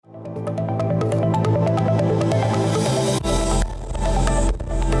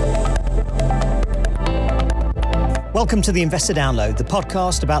Welcome to the Investor Download, the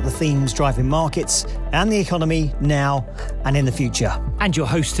podcast about the themes driving markets and the economy now and in the future. And your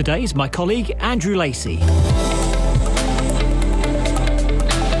host today is my colleague, Andrew Lacey.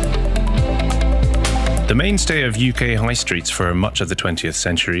 The mainstay of UK high streets for much of the 20th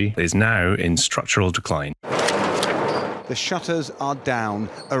century is now in structural decline. The shutters are down.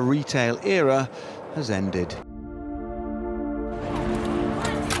 A retail era has ended.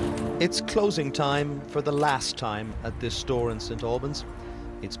 It's closing time for the last time at this store in St Albans.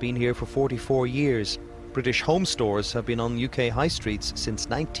 It's been here for 44 years. British home stores have been on UK high streets since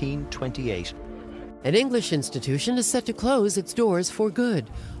 1928. An English institution is set to close its doors for good.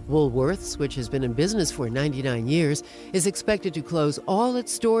 Woolworths, which has been in business for 99 years, is expected to close all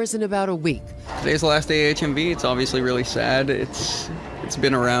its stores in about a week. Today's the last day of HMV. It's obviously really sad. It's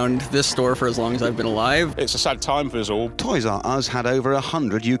been around this store for as long as I've been alive. It's a sad time for us all. Toys R Us had over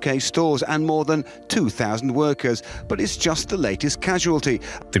 100 UK stores and more than 2,000 workers, but it's just the latest casualty.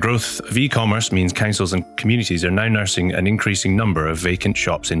 The growth of e-commerce means councils and communities are now nursing an increasing number of vacant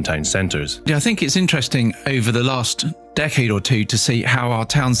shops in town centres. Yeah, I think it's interesting over the last decade or two to see how our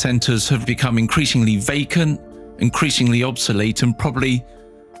town centres have become increasingly vacant, increasingly obsolete, and probably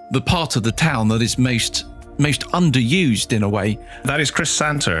the part of the town that is most underused in a way. That is Chris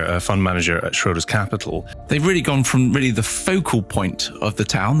Santer, a fund manager at Schroders Capital. They've really gone from really the focal point of the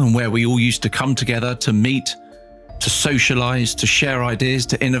town and where we all used to come together to meet, to socialise, to share ideas,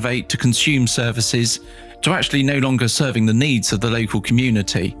 to innovate, to consume services, to actually no longer serving the needs of the local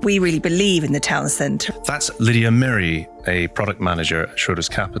community. We really believe in the town centre. That's Lydia Murray, a product manager at Schroders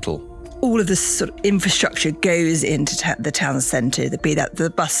Capital. All of this sort of infrastructure goes into the town centre, be that the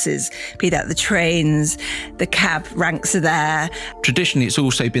buses, be that the trains, the cab ranks are there. Traditionally, it's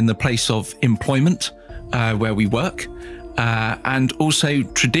also been the place of employment where we work, and also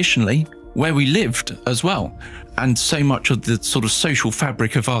traditionally where we lived as well. And so much of the sort of social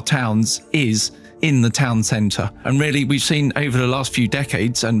fabric of our towns is in the town centre. And really, we've seen over the last few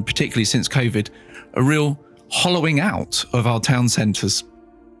decades, and particularly since COVID, a real hollowing out of our town centres.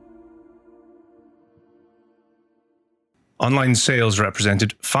 Online sales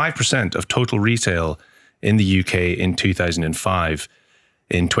represented 5% of total retail in the UK in 2005.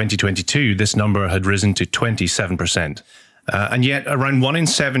 In 2022, this number had risen to 27%. And yet around 1 in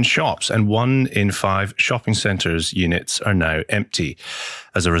 7 shops and 1 in 5 shopping centres units are now empty.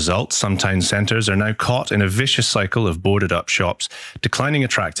 As a result, some town centres are now caught in a vicious cycle of boarded up shops, declining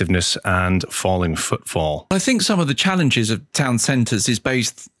attractiveness and falling footfall. I think some of the challenges of town centres is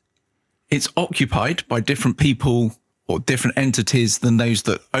both it's occupied by different people or different entities than those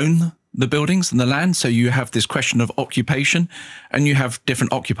that own the buildings and the land. So you have this question of occupation, and you have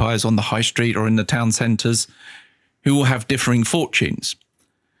different occupiers on the high street or in the town centres who will have differing fortunes.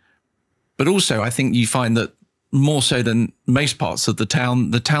 But also, I think you find that more so than most parts of the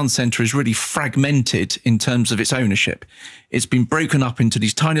town centre is really fragmented in terms of its ownership. It's been broken up into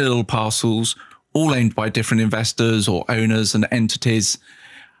these tiny little parcels, all owned by different investors or owners and entities,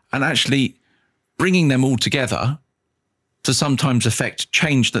 and actually bringing them all together to sometimes affect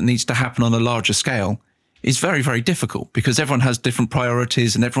change that needs to happen on a larger scale is very, very difficult because everyone has different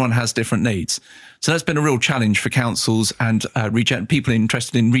priorities and everyone has different needs. So that's been a real challenge for councils and people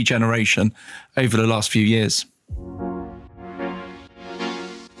interested in regeneration over the last few years.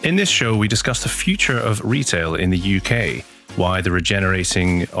 In this show, we discuss the future of retail in the UK, why the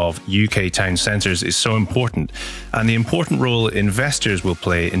regenerating of UK town centres is so important, and the important role investors will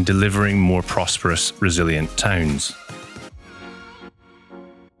play in delivering more prosperous, resilient towns.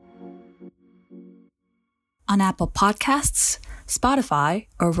 On Apple Podcasts, Spotify,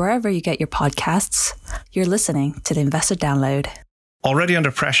 or wherever you get your podcasts, you're listening to the Investor Download. Already under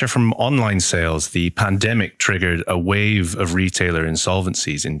pressure from online sales, the pandemic triggered a wave of retailer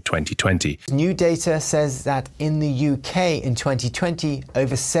insolvencies in 2020. New data says that in the UK in 2020,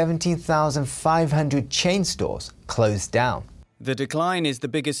 over 17,500 chain stores closed down. The decline is the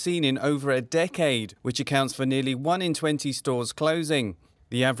biggest seen in over a decade, which accounts for nearly 1 in 20 stores closing.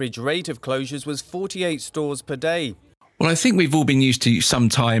 The average rate of closures was 48 stores per day. Well, I think we've all been used to some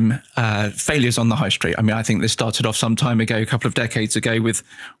time failures on the high street. I mean, I think this started off some time ago, a couple of decades ago, with,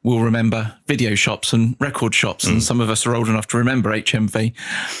 we'll remember, video shops and record shops, and some of us are old enough to remember HMV.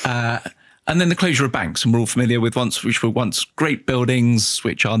 And then the closure of banks, and we're all familiar with which were once great buildings,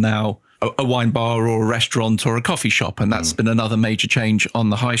 which are now a wine bar or a restaurant or a coffee shop, and that's been another major change on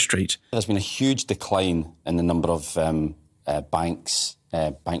the high street. There's been a huge decline in the number of banks,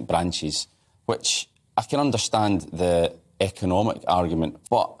 bank branches, which I can understand the economic argument,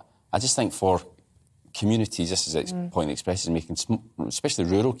 but I just think for communities, this is the point the Express is making, especially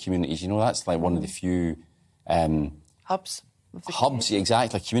rural communities, you know, that's like one of the few hubs. Hubs,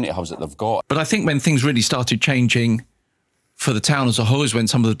 exactly, community hubs that they've got. But I think when things really started changing for the town as a whole is when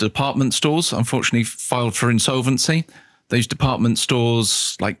some of the department stores, unfortunately, filed for insolvency. Those department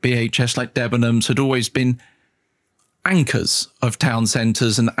stores like BHS, like Debenhams, had always been anchors of town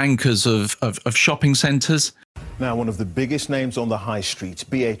centres and anchors of shopping centres. Now, one of the biggest names on the high street,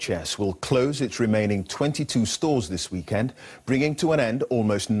 BHS, will close its remaining 22 stores this weekend, bringing to an end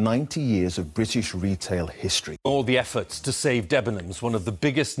almost 90 years of British retail history. All the efforts to save Debenhams, one of the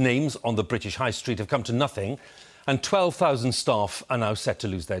biggest names on the British high street, have come to nothing, and 12,000 staff are now set to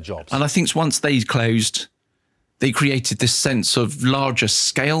lose their jobs. And I think once they closed, they created this sense of larger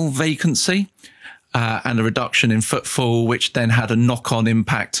scale vacancy and a reduction in footfall, which then had a knock-on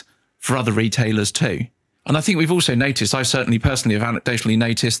impact for other retailers too. And I think we've also noticed, I certainly personally have anecdotally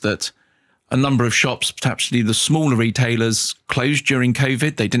noticed that a number of shops, potentially the smaller retailers, closed during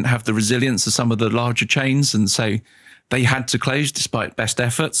COVID. They didn't have the resilience of some of the larger chains, and so they had to close despite best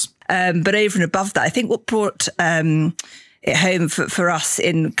efforts. But over and above that, I think what brought it home for us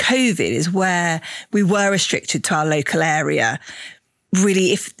in COVID is where we were restricted to our local area.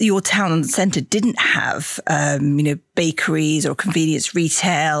 Really, if your town centre didn't have, bakeries or convenience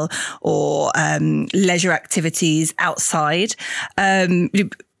retail or leisure activities outside,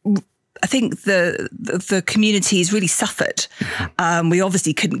 I think the communities really suffered. We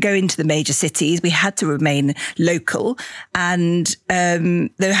obviously couldn't go into the major cities. We had to remain local, and there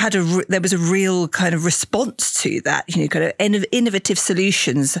was a real kind of response to that. Kind of innovative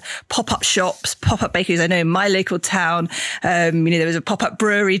solutions, pop-up shops, pop-up bakeries. I know in my local town, there was a pop-up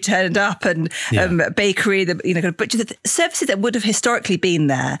brewery turned up and bakery. But the services that would have historically been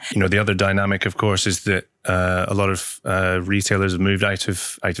there. The other dynamic, of course, is that a lot of retailers have moved out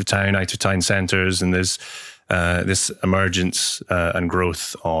of town centres, and there's this emergence and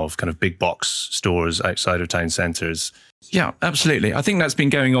growth of kind of big box stores outside of town centres. Yeah, absolutely. I think that's been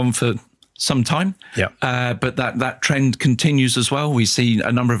going on for some time. Yeah. But that trend continues as well. We see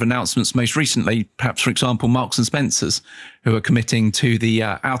a number of announcements most recently, perhaps, for example, Marks and Spencer's, who are committing to the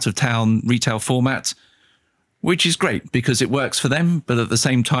out-of-town retail format, which is great because it works for them, but at the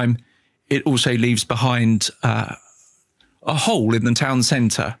same time, it also leaves behind a hole in the town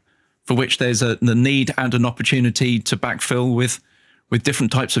centre for which there's the need and an opportunity to backfill with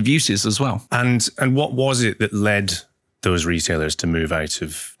different types of uses as well. And what was it that led those retailers to move out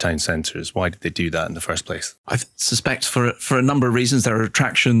of town centres? Why did they do that in the first place? I suspect for a number of reasons. There are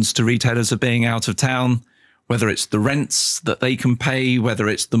attractions to retailers of being out of town, whether it's the rents that they can pay, whether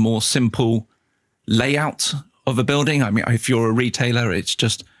it's the more simple layout of a building. I mean, if you're a retailer, it's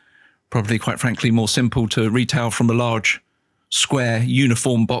just probably, quite frankly, more simple to retail from a large square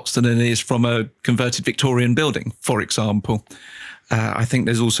uniform box than it is from a converted Victorian building, for example. I think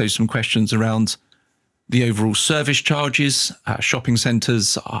there's also some questions around the overall service charges. Shopping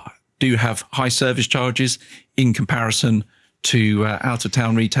centres do have high service charges in comparison to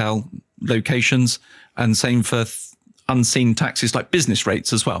out-of-town retail locations, and same for unseen taxes like business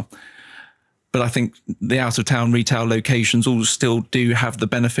rates as well. But I think the out-of-town retail locations all still do have the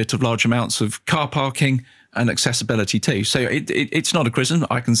benefit of large amounts of car parking and accessibility too. So it's not a criticism.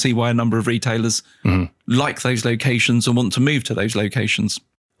 I can see why a number of retailers like those locations and want to move to those locations.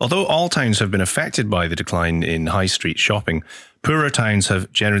 Although all towns have been affected by the decline in high street shopping, poorer towns have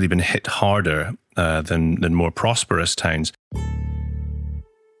generally been hit harder than more prosperous towns.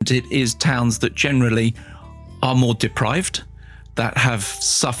 It is towns that generally are more deprived, that have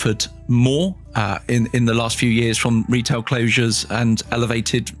suffered more in the last few years from retail closures and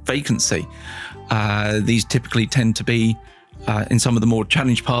elevated vacancy. These typically tend to be in some of the more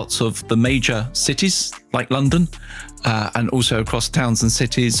challenged parts of the major cities like London, and also across towns and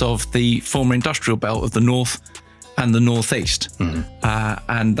cities of the former industrial belt of the north and the northeast.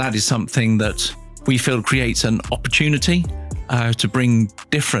 And that is something that we feel creates an opportunity to bring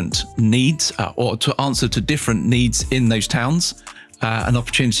different needs or to answer to different needs in those towns, an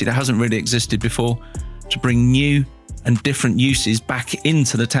opportunity that hasn't really existed before to bring new and different uses back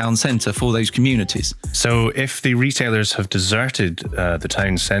into the town centre for those communities. So if the retailers have deserted the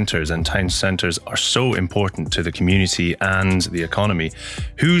town centres, and town centres are so important to the community and the economy,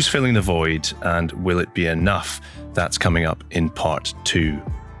 who's filling the void, and will it be enough? That's coming up in part 2.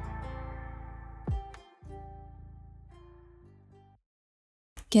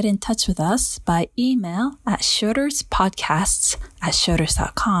 Get in touch with us by email at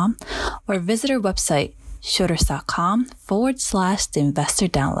schroederspodcasts@schroders.com or visit our website schroders.com/the investor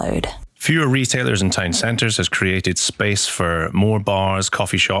download. Fewer retailers in town centres has created space for more bars,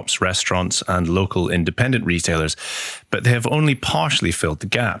 coffee shops, restaurants and local independent retailers, but they have only partially filled the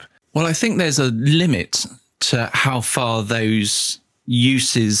gap. Well, I think there's a limit how far those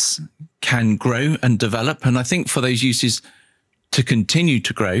uses can grow and develop. And I think for those uses to continue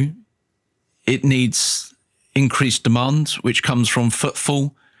to grow, it needs increased demand, which comes from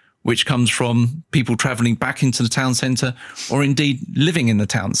footfall, which comes from people travelling back into the town centre or indeed living in the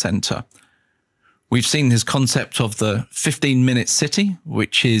town centre. We've seen this concept of the 15-minute city,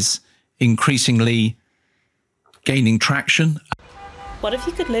 which is increasingly gaining traction. What if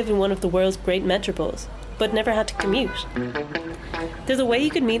you could live in one of the world's great metropoles, but never had to commute? There's a way you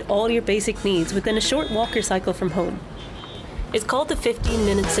could meet all your basic needs within a short walker cycle from home. It's called the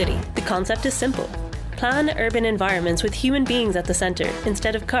 15-minute city. The concept is simple. Plan urban environments with human beings at the centre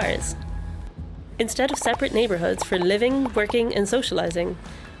instead of cars. Instead of separate neighbourhoods for living, working and socialising,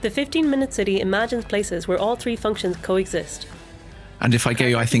 the 15-minute city imagines places where all three functions coexist. And if I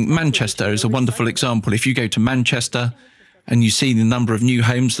go, I think Manchester is a wonderful example. If you go to Manchester and you see the number of new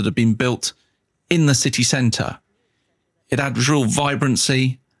homes that have been built in the city centre, it adds real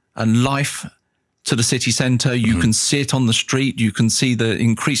vibrancy and life to the city centre. You can see it on the street. You can see the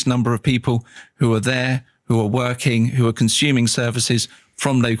increased number of people who are there, who are working, who are consuming services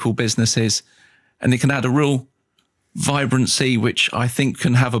from local businesses. And it can add a real vibrancy, which I think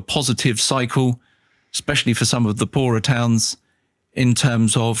can have a positive cycle, especially for some of the poorer towns, in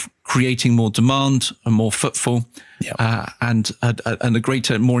terms of creating more demand and more footfall, and a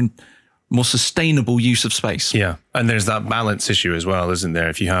greater, more sustainable use of space. Yeah, and there's that balance issue as well, isn't there?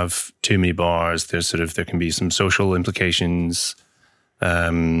 If you have too many bars, there can be some social implications,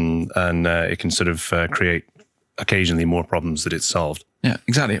 and it can sort of create occasionally more problems that it's solved. Yeah,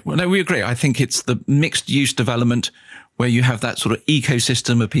 exactly. Well, no, we agree. I think it's the mixed use development where you have that sort of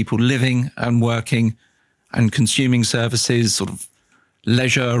ecosystem of people living and working and consuming services, sort of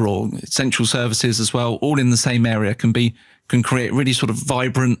leisure or essential services as well, all in the same area can create really sort of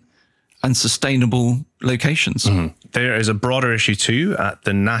vibrant and sustainable locations. Mm-hmm. There is a broader issue too at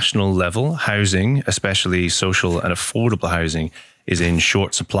the national level. Housing, especially social and affordable housing, is in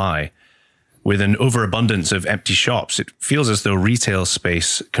short supply. With an overabundance of empty shops, it feels as though retail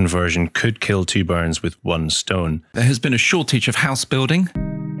space conversion could kill two birds with one stone. There has been a shortage of house building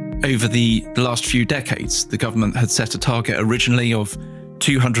over the last few decades. The government had set a target originally of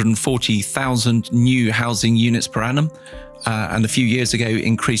 240,000 new housing units per annum, and a few years ago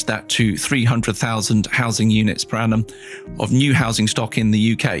increased that to 300,000 housing units per annum of new housing stock in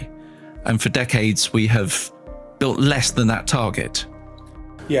the UK. And for decades, we have built less than that target.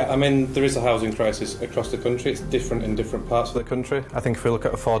 Yeah, I mean, there is a housing crisis across the country. It's different in different parts of the country. I think if we look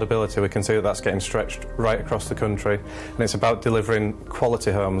at affordability, we can see that that's getting stretched right across the country. And it's about delivering quality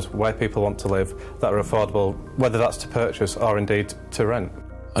homes where people want to live that are affordable, whether that's to purchase or indeed to rent.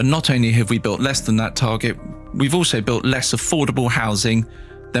 And not only have we built less than that target, we've also built less affordable housing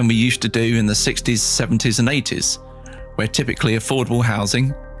than we used to do in the 60s, 70s and 80s, where typically affordable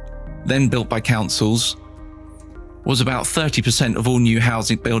housing, then built by councils, was about 30% of all new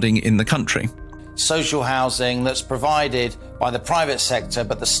housing building in the country. Social housing that's provided by the private sector,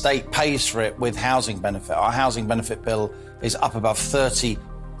 but the state pays for it with housing benefit. Our housing benefit bill is up above £30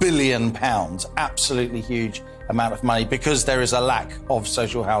 billion, absolutely huge amount of money, because there is a lack of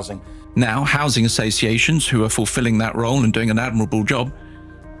social housing. Now, housing associations who are fulfilling that role and doing an admirable job,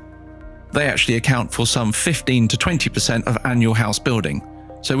 they actually account for some 15 to 20% of annual house building.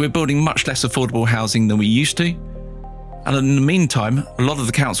 So we're building much less affordable housing than we used to. And in the meantime, a lot of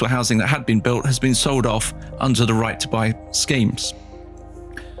the council housing that had been built has been sold off under the right to buy schemes.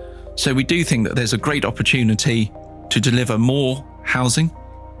 So we do think that there's a great opportunity to deliver more housing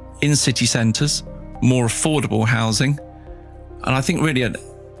in city centres, more affordable housing. And I think really a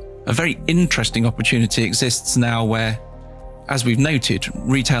very interesting opportunity exists now where, as we've noted,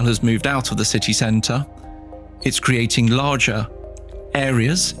 retail has moved out of the city centre. It's creating larger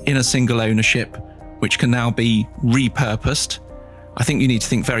areas in a single ownership, which can now be repurposed. I think you need to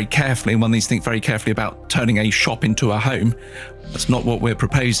think very carefully, and one needs to think very carefully about turning a shop into a home. That's not what we're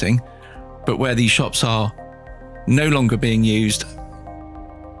proposing, but where these shops are no longer being used,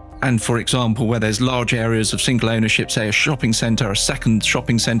 and for example, where there's large areas of single ownership, say a shopping centre, a second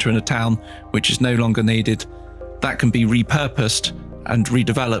shopping centre in a town, which is no longer needed, that can be repurposed and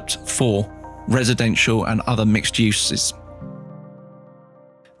redeveloped for residential and other mixed uses.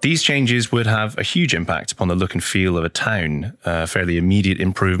 These changes would have a huge impact upon the look and feel of a town. Fairly immediate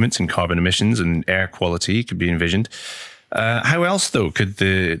improvements in carbon emissions and air quality could be envisioned. How else, though, could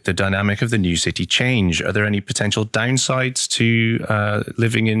the dynamic of the new city change? Are there any potential downsides to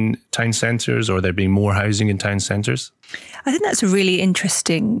living in town centres, or there being more housing in town centres? I think that's a really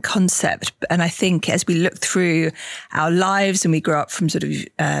interesting concept. And I think as we look through our lives and we grow up from sort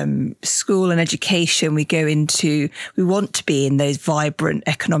of school and education, we want to be in those vibrant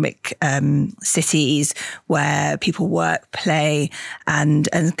economic cities where people work, play and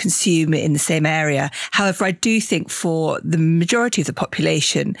consume in the same area. However, I do think for the majority of the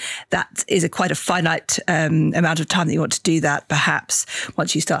population, that is quite a finite amount of time that you want to do that. Perhaps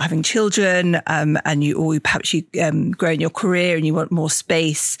once you start having children perhaps you grow in your career and you want more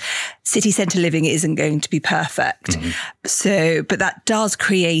space, city centre living isn't going to be perfect. So, but that does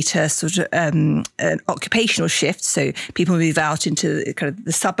create a sort of an occupational shift. So people move out into kind of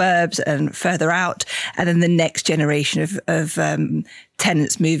the suburbs and further out, and then the next generation of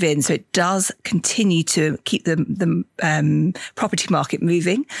tenants move in. So it does continue to keep the property market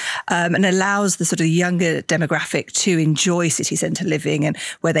moving, and allows the sort of younger demographic to enjoy city centre living, and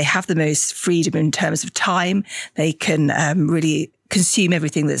where they have the most freedom in terms of time, they can really consume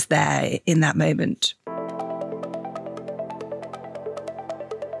everything that's there in that moment.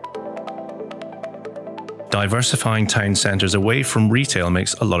 Diversifying town centres away from retail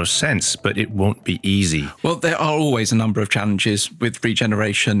makes a lot of sense, but it won't be easy. Well, there are always a number of challenges with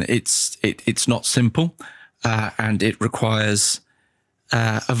regeneration. It's not simple, and it requires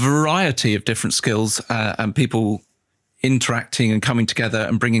a variety of different skills and people interacting and coming together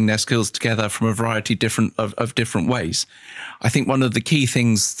and bringing their skills together from a variety of different ways. I think one of the key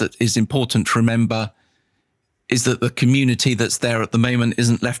things that is important to remember is that the community that's there at the moment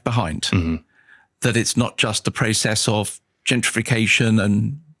isn't left behind. Mm-hmm. That it's not just a process of gentrification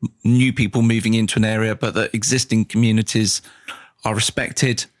and new people moving into an area, but that existing communities are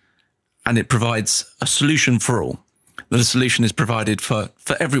respected, and it provides a solution for all. That a solution is provided for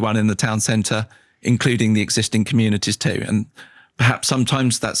everyone in the town centre, including the existing communities too. And perhaps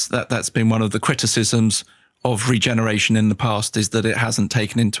sometimes that's been one of the criticisms of regeneration in the past, is that it hasn't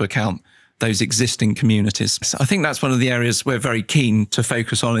taken into account those existing communities. So I think that's one of the areas we're very keen to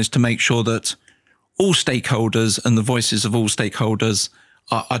focus on, is to make sure that all stakeholders and the voices of all stakeholders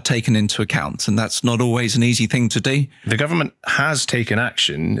are taken into account. And that's not always an easy thing to do. The government has taken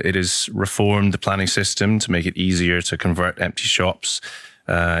action. It has reformed the planning system to make it easier to convert empty shops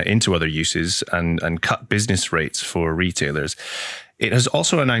into other uses and cut business rates for retailers. It has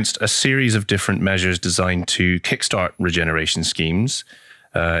also announced a series of different measures designed to kickstart regeneration schemes,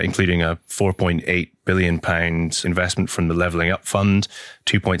 including a £4.8 billion investment from the Levelling Up Fund,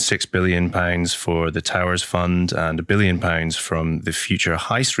 £2.6 billion for the Towers Fund, and £1 billion from the Future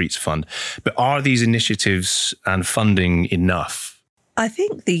High Streets Fund. But are these initiatives and funding enough? I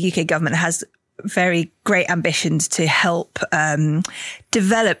think the UK government has very great ambitions to help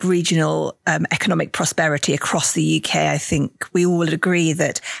develop regional economic prosperity across the UK. I think we all agree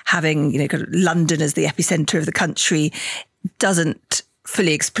that having London as the epicentre of the country doesn't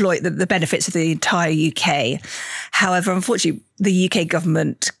fully exploit the benefits of the entire UK. However, unfortunately, the UK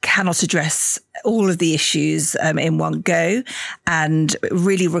government cannot address all of the issues in one go, and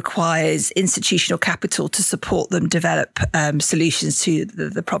really requires institutional capital to support them develop solutions to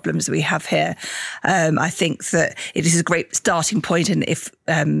the problems that we have here. I think that it is a great starting point, and if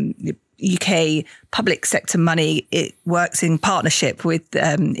UK public sector money, it works in partnership with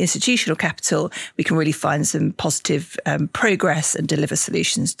institutional capital, we can really find some positive progress and deliver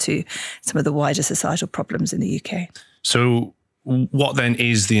solutions to some of the wider societal problems in the UK. So what then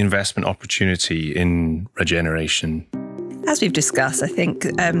is the investment opportunity in regeneration? As we've discussed, I think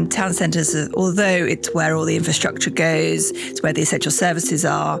town centres, although it's where all the infrastructure goes, it's where the essential services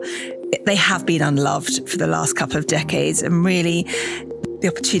are, they have been unloved for the last couple of decades, and really the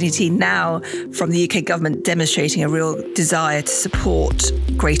opportunity now from the UK government demonstrating a real desire to support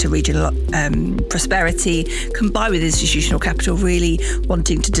greater regional prosperity, combined with institutional capital really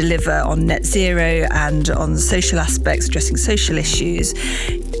wanting to deliver on net zero and on social aspects, addressing social issues.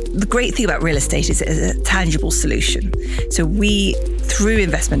 The great thing about real estate is it's a tangible solution. So through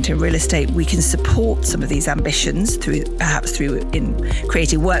investment in real estate, we can support some of these ambitions perhaps through in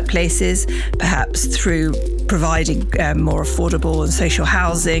creating workplaces, perhaps through providing more affordable and social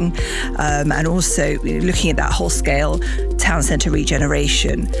housing, and also looking at that whole scale town centre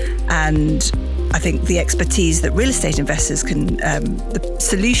regeneration. And I think the expertise that real estate investors the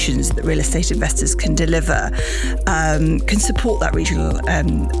solutions that real estate investors can deliver can support that regional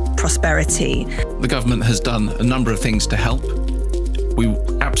prosperity. The government has done a number of things to help. We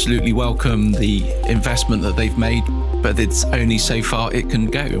absolutely welcome the investment that they've made, but it's only so far it can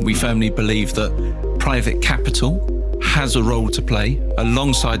go. And we firmly believe that private capital has a role to play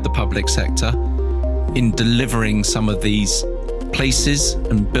alongside the public sector in delivering some of these places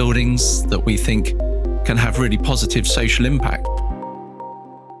and buildings that we think can have really positive social impact.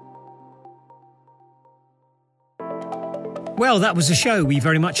 Well, that was the show. We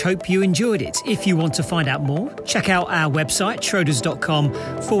very much hope you enjoyed it. If you want to find out more, check out our website,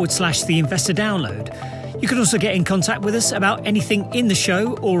 schroders.com/The Investor Download. You can also get in contact with us about anything in the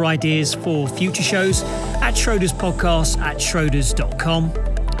show or ideas for future shows at schroderspodcast@schroders.com.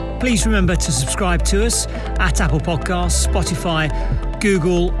 Please remember to subscribe to us at Apple Podcasts, Spotify,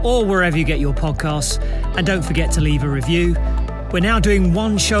 Google, or wherever you get your podcasts. And don't forget to leave a review. We're now doing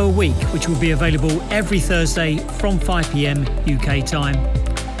one show a week, which will be available every Thursday from 5 p.m. UK time.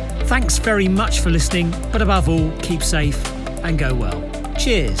 Thanks very much for listening, but above all, keep safe and go well.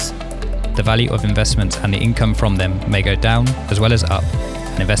 Cheers. The value of investments and the income from them may go down as well as up,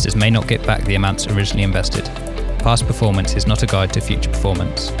 and investors may not get back the amounts originally invested. Past performance is not a guide to future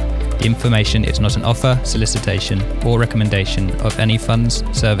performance. The information is not an offer, solicitation, or recommendation of any funds,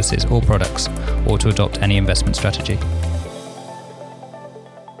 services, or products, or to adopt any investment strategy.